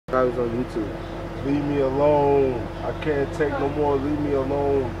I was on YouTube. Leave me alone. I can't take no more. Leave me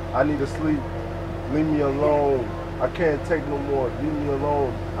alone. I need to sleep. Leave me alone. I can't take no more. Leave me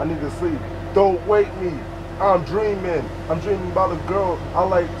alone. I need to sleep. Don't wake me. I'm dreaming. I'm dreaming about a girl I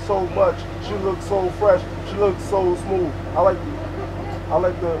like so much. She looks so fresh. She looks so smooth. I like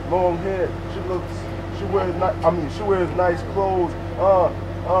the long hair. She wears nice clothes.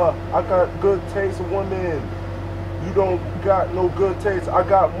 I got good taste of women. You don't got no good taste. I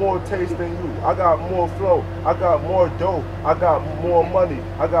got more taste than you. I got more flow. I got more dough. I got more money.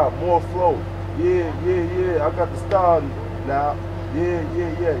 I got more flow. Yeah. I got the style now. Yeah.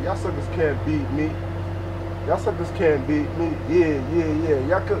 Y'all suckers can't beat me. Y'all suckers can't beat me. Yeah.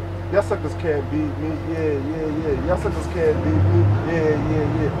 Y'all suckers can't beat me. Yeah. Y'all suckers can't beat me. Yeah.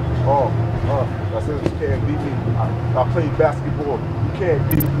 Y'all suckers can't beat me. I play basketball. You can't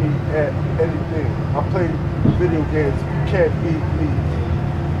beat me at anything. I play video games. You can't beat me.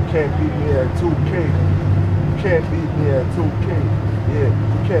 You can't beat me at 2K. You can't beat me at 2K. Yeah.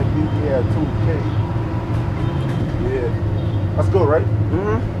 You can't beat me at 2K. Yeah. That's good, right?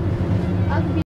 Mm-hmm.